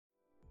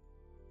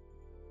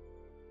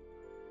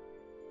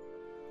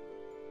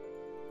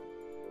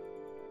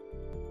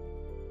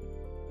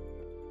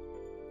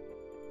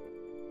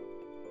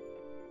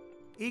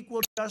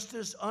Equal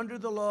justice under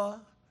the law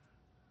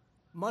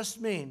must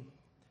mean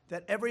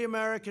that every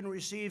American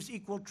receives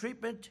equal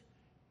treatment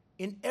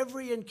in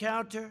every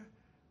encounter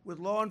with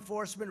law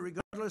enforcement,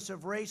 regardless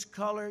of race,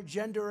 color,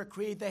 gender, or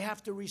creed. They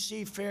have to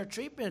receive fair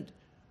treatment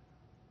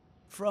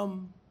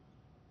from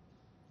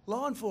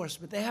law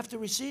enforcement. They have to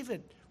receive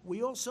it.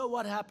 We all saw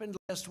what happened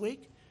last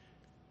week.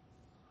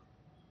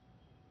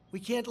 We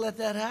can't let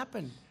that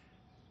happen.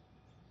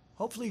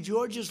 Hopefully,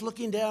 George is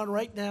looking down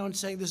right now and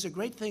saying, there's a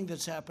great thing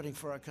that's happening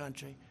for our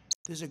country.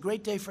 There's a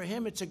great day for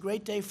him. It's a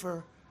great day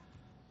for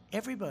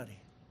everybody.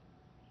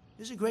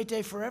 This is a great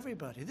day for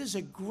everybody. This is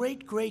a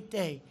great, great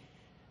day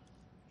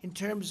in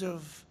terms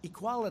of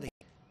equality.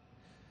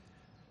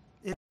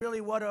 It's really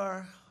what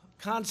our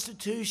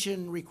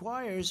Constitution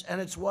requires,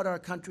 and it's what our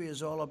country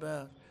is all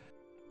about.